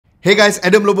Hey guys,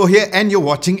 Adam Lobo here and you're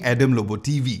watching Adam Lobo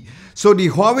TV. So the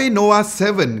HUAWEI Nova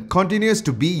 7 continues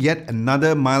to be yet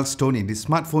another milestone in the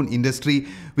smartphone industry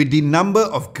with the number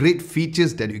of great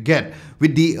features that you get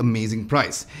with the amazing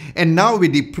price. And now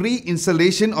with the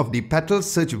pre-installation of the Petal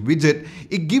Search Widget,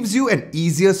 it gives you an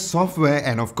easier software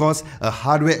and of course a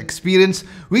hardware experience,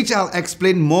 which I'll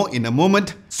explain more in a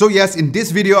moment. So yes, in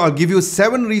this video I'll give you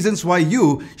 7 reasons why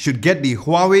you should get the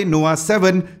HUAWEI Nova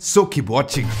 7, so keep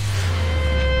watching.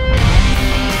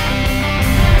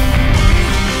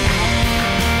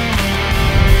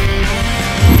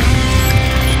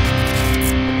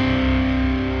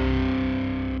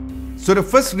 So the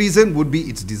first reason would be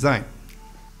its design.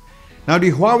 Now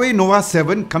the HUAWEI Nova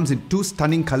 7 comes in 2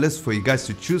 stunning colors for you guys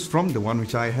to choose from. The one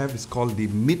which I have is called the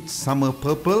Midsummer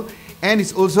Purple and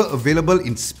it's also available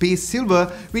in Space Silver,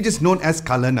 which is known as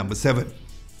color number 7.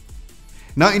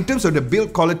 Now in terms of the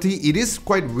build quality, it is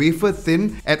quite wafer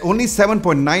thin at only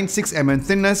 7.96 mm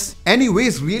thickness and it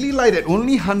weighs really light at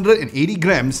only 180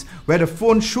 grams, where the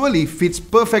phone surely fits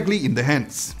perfectly in the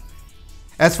hands.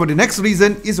 As for the next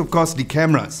reason is of course the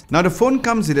cameras. Now the phone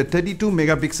comes with a 32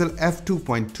 megapixel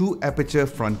f2.2 aperture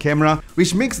front camera,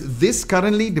 which makes this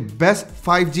currently the best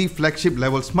 5G flagship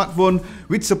level smartphone,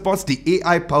 which supports the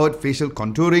AI powered facial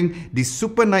contouring, the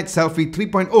Super Night Selfie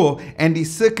 3.0 and the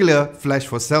circular flash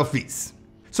for selfies.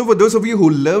 So for those of you who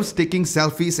loves taking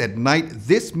selfies at night,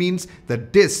 this means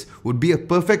that this would be a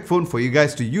perfect phone for you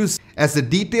guys to use, as the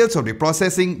details of the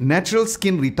processing, natural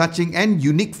skin retouching and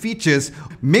unique features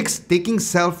makes taking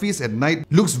selfies at night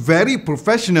looks very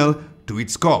professional to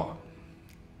its core.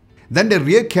 Then the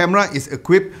rear camera is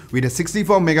equipped with a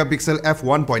 64 megapixel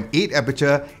f1.8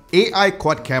 aperture AI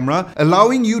quad camera,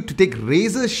 allowing you to take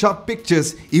razor sharp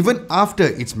pictures even after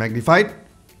it's magnified.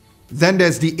 Then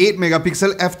there's the 8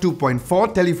 megapixel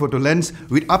f2.4 telephoto lens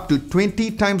with up to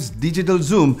 20 times digital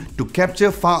zoom to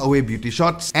capture far away beauty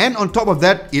shots. And on top of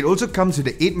that, it also comes with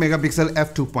the 8 megapixel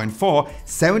f2.4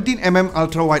 17mm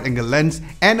ultra wide angle lens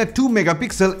and a 2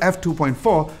 megapixel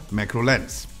f2.4 macro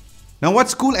lens. Now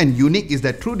what's cool and unique is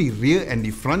that through the rear and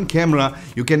the front camera,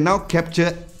 you can now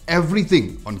capture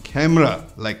everything on camera,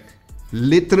 like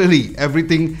literally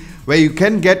everything, where you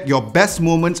can get your best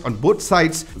moments on both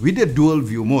sides with a dual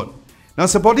view mode. Now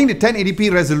supporting the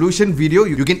 1080p resolution video,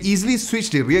 you can easily switch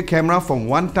the rear camera from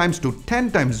 1x to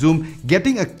 10x zoom,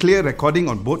 getting a clear recording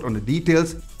on both on the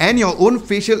details and your own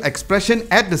facial expression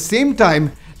at the same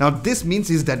time. Now this means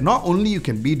is that not only you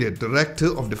can be the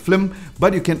director of the film,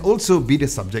 but you can also be the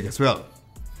subject as well.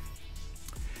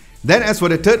 Then as for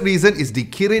the third reason is the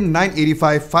Kirin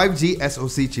 985 5G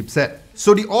SoC chipset.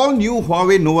 So the all-new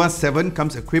HUAWEI Nova 7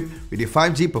 comes equipped with the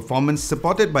 5G performance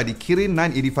supported by the Kirin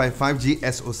 985 5G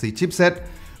SoC chipset,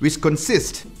 which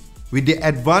consists with the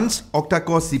advanced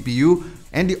octa-core CPU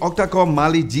and the octa-core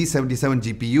Mali G77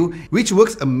 GPU, which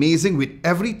works amazing with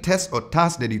every test or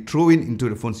task that you throw into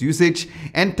the phone's usage.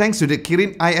 And thanks to the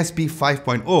Kirin ISP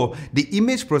 5.0, the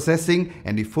image processing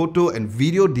and the photo and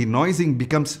video denoising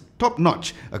becomes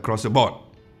top-notch across the board.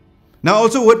 Now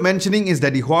also worth mentioning is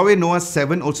that the HUAWEI Nova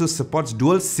 7 also supports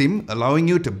dual SIM, allowing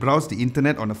you to browse the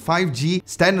internet on a 5G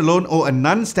standalone or a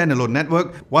non-standalone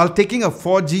network while taking a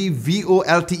 4G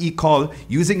VoLTE call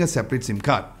using a separate SIM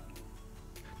card.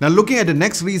 Now looking at the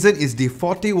next reason is the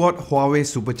 40-watt HUAWEI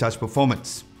supercharged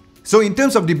performance. So in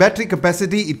terms of the battery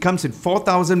capacity, it comes with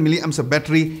 4000 mAh of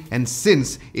battery, and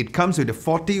since it comes with a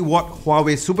 40-watt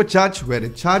HUAWEI supercharge where the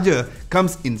charger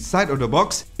comes inside of the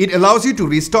box, it allows you to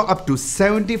restore up to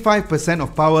 75%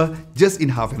 of power just in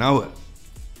half an hour.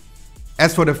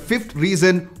 As for the fifth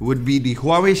reason would be the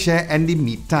HUAWEI Share and the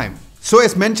Meet Time. So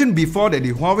as mentioned before, that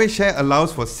the HUAWEI Share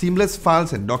allows for seamless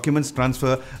files and documents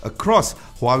transfer across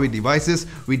HUAWEI devices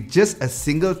with just a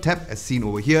single tap, as seen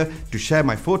over here, to share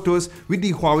my photos with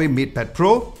the HUAWEI MatePad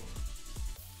Pro.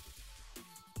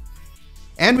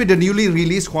 And with the newly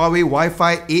released HUAWEI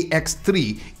Wi-Fi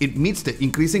AX3, it meets the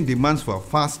increasing demands for a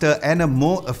faster and a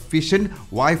more efficient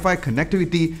Wi-Fi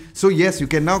connectivity. So yes, you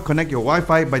can now connect your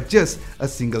Wi-Fi by just a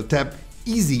single tap,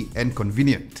 easy and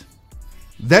convenient.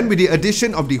 Then with the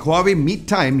addition of the HUAWEI Meet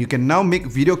Time, you can now make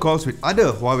video calls with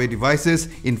other HUAWEI devices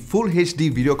in full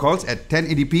HD video calls at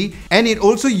 1080p, and it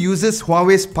also uses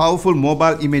HUAWEI's powerful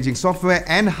mobile imaging software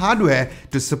and hardware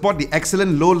to support the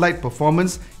excellent low light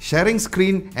performance, sharing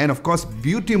screen and of course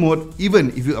beauty mode even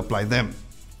if you apply them.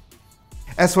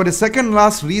 As for the second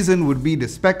last reason would be the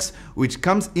specs, which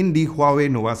comes in the HUAWEI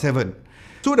Nova 7.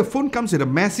 So the phone comes with a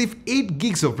massive 8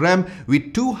 gigs of RAM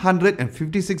with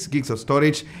 256 gigs of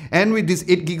storage, and with this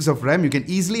 8 gigs of RAM you can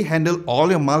easily handle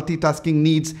all your multitasking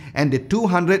needs, and the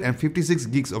 256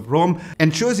 gigs of ROM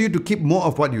ensures you to keep more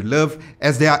of what you love,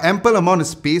 as there are ample amount of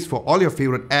space for all your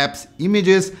favorite apps,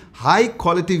 images, high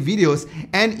quality videos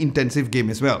and intensive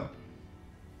game as well.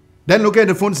 Then look at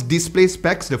the phone's display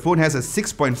specs. The phone has a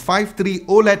 6.53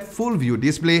 OLED full view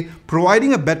display,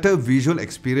 providing a better visual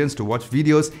experience to watch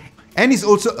videos, and is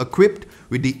also equipped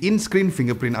with the in-screen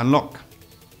fingerprint unlock.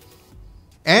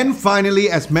 And finally,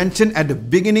 as mentioned at the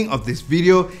beginning of this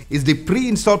video, is the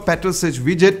pre-installed Petal Search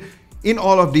widget in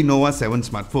all of the Nova 7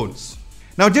 smartphones.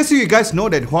 Now, just so you guys know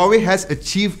that Huawei has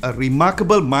achieved a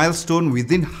remarkable milestone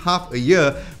within half a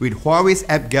year, with Huawei's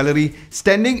app gallery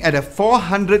standing at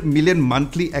 400 million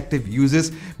monthly active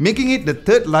users, making it the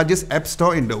third largest app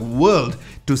store in the world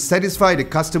to satisfy the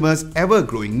customers'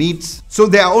 ever-growing needs. So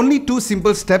there are only 2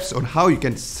 simple steps on how you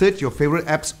can search your favorite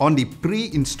apps on the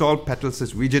pre-installed Petal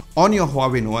Search widget on your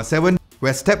Huawei Nova 7,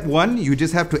 where step 1, you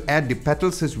just have to add the Petal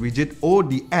Search widget or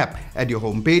the app at your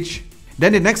homepage.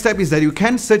 Then the next step is that you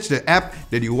can search the app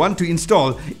that you want to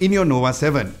install in your Nova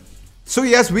 7. So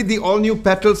yes, with the all-new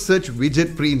Petal Search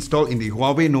widget pre-installed in the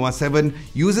Huawei Nova 7,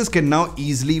 users can now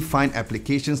easily find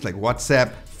applications like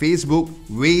WhatsApp, Facebook,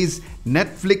 Waze,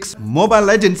 Netflix, Mobile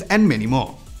Legends and many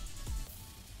more.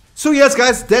 So yes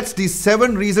guys, that's the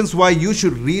 7 reasons why you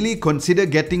should really consider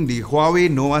getting the Huawei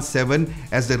Nova 7,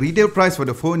 as the retail price for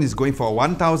the phone is going for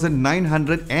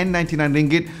 1,999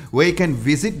 ringgit, where you can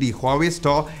visit the Huawei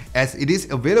store, as it is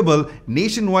available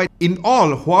nationwide in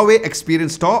all Huawei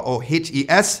Experience Store or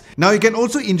HES. Now you can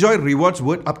also enjoy rewards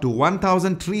worth up to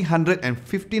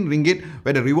 1,315 ringgit,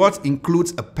 where the rewards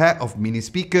includes a pair of mini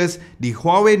speakers, the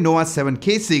Huawei Nova 7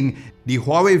 casing, the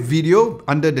Huawei Video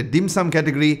under the dim sum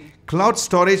category, cloud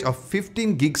storage of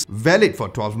 15 gigs valid for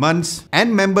 12 months,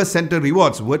 and member center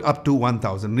rewards worth up to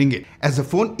 1,000 ringgit. As the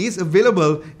phone is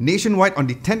available nationwide on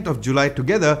the 10th of July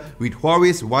together with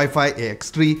Huawei's Wi-Fi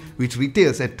AX3, which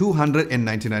retails at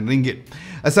 299 ringgit.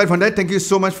 Aside from that, thank you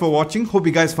so much for watching. Hope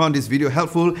you guys found this video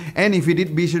helpful, and if you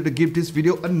did, be sure to give this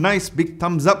video a nice big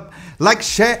thumbs up, like,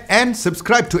 share and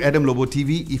subscribe to Adam Lobo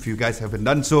TV if you guys haven't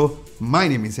done so. My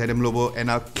name is Adam Lobo,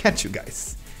 and I'll catch you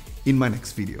guys in my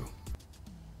next video.